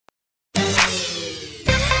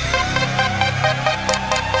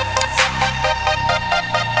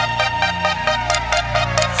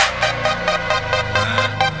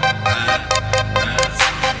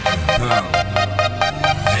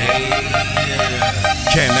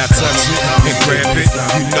Can I touch it and grab it?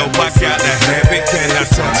 You know I gotta have it. Can I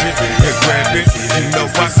touch it and grab it? You know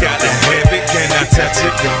I gotta have it. Can I touch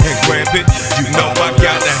it and grab it? You know I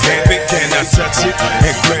gotta have it. Can I touch it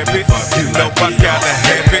and grab it? You know I gotta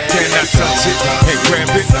have it. Can I touch it and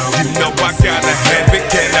grab it? You know I gotta have it.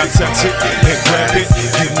 Can I touch it and grab it?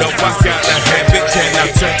 You know I gotta have it. Can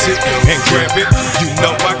I touch it and grab it? You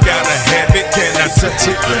know I gotta have it. Can I touch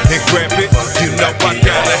it and grab it? You know I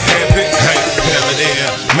gotta have it. Hey, hell it is.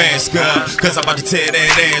 Mask up, cause I'm about to tear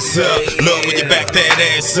that ass up. Love when you back that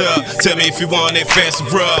ass up. Tell me if you want it fast and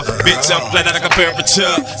rough. Bitch, I'm flat out like a temperature.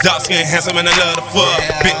 Dark skin, handsome, and I love to fuck.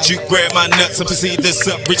 Bitch, you grab my nuts and proceed this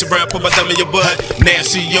up. Reach around, put my thumb in your butt. Now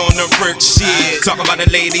she on the work shit. Talk about a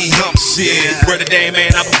lady hump shit. Word of day, man,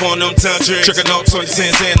 I perform them tongue tricks. Trigger notes on your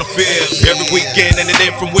sense and the feel. Every weekend in a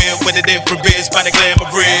different wheel with a different bitch. Body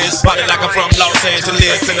glamorous. Body like I'm from Los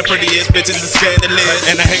Angeles. And the prettiest bitches is scandalous.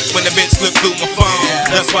 And I hate when the bitch look through my phone.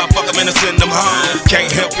 That's why I fuck them and I send them home. Can't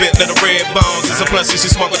help it, little red bones. It's a plus, she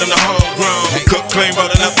smoke with them the homegrown. Cook clean,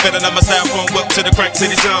 rolling up, better than my style phone. Up to the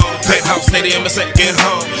KrainkCity zone. Penthouse lady in my second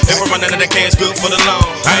home. If we're running out of cash, good for the loan.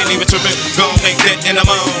 I ain't even tripping, gon' make that in the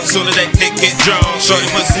moan. Soon as that dick get drawn, shorty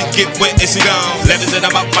pussy get wet and she gone. Letters in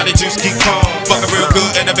her mouth, body juice keep calm. Fuck her real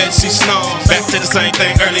good and I bet she snore. Back to the same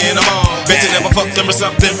thing early in the morning. Bet you never fucked them or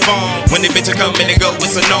something form. When they bitches come and they go,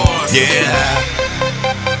 it's a norm. Yeah.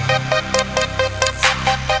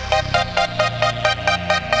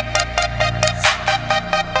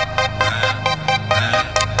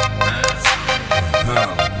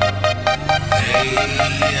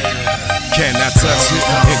 Can I touch it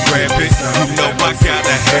and grab it? You know I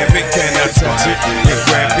gotta have it. Can I touch it and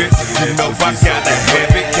grab it? You know I gotta have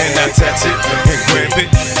it. Can I touch it and grab it?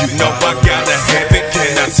 You know I gotta have it.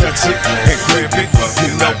 Can I touch it and grab it? You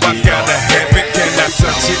know I gotta have it. Can I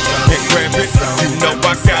touch it and grab it? You know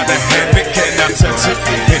I gotta have it. Can I touch it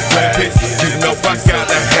and grab it? You know I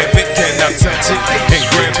gotta have it. Can I touch it and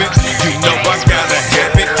grab it? You know I gotta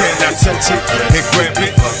have it. Can I touch it and grab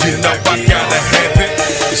it? You know I gotta have it.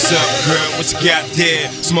 What's up, girl? What you got there?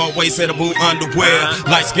 Small waist and a boot underwear.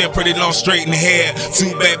 Light skin, pretty long, straightened hair.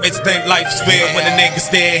 Too bad bitches think life's fair. When the nigga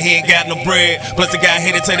stare, he ain't got no bread. Plus the guy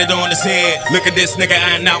hesitated on his head. Look at this nigga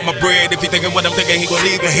eyeing out my bread. If he thinking what I'm thinking, he gon'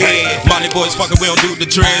 leave a head. Molly boys fucking, we don't do the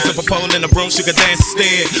dreads. If a pole in the room, she can dance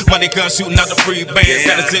instead. Money gun shooting out the free bands.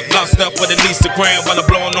 Got a zip lock stuff with at least a grand. While I'm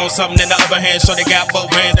blowing on something in the other hand. Sure they got both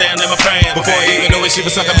hands down in my pants. Before I even knew it, she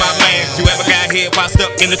was sucking my man. You ever got hit while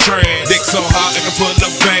stuck in the trance? Dick so hard, it can pull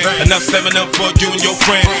up bang. Enough stamina for you and your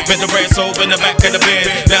friend. Been the red soap in the back of the bed.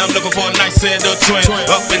 Now I'm looking for a nice set of twin.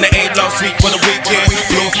 Up in the A.R.T suite for the weekend.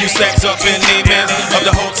 Blow a few stacks up in the man. Of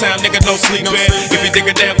the whole time, nigga, no sleeping. If you think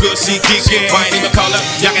it damn good, she geeking. I ain't even call up,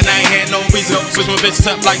 y'all and I ain't had no reason. Switch my bitches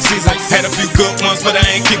up like Caesar. Had a few good ones, but I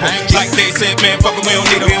ain't keep them. Like they said, man, fuck em, we don't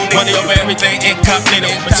need them. Money over everything, incognito.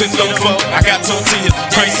 But since low folk, I got tortillas.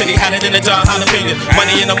 KrainkCity hotter than a jar jalapeno.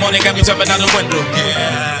 Money in the morning got me jumping out the window.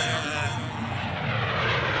 Yeah.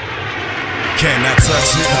 Can I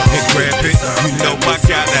touch it and grab it? You know I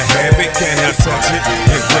gotta have it. Can I touch it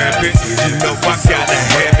and grab it? You know I gotta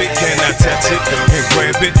have it. Can I touch it and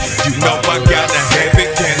grab it? You know I gotta have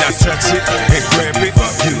it. Can I touch it and grab it?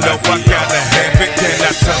 You know I gotta have it. Can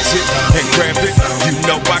I touch it and grab it? You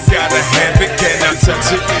know I gotta have it. Can I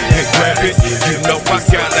touch it and grab it? You know I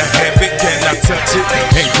gotta have it. Can I touch it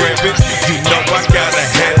and grab it? You know I gotta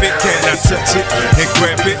have it. Can I touch it and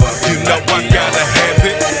grab it? You know I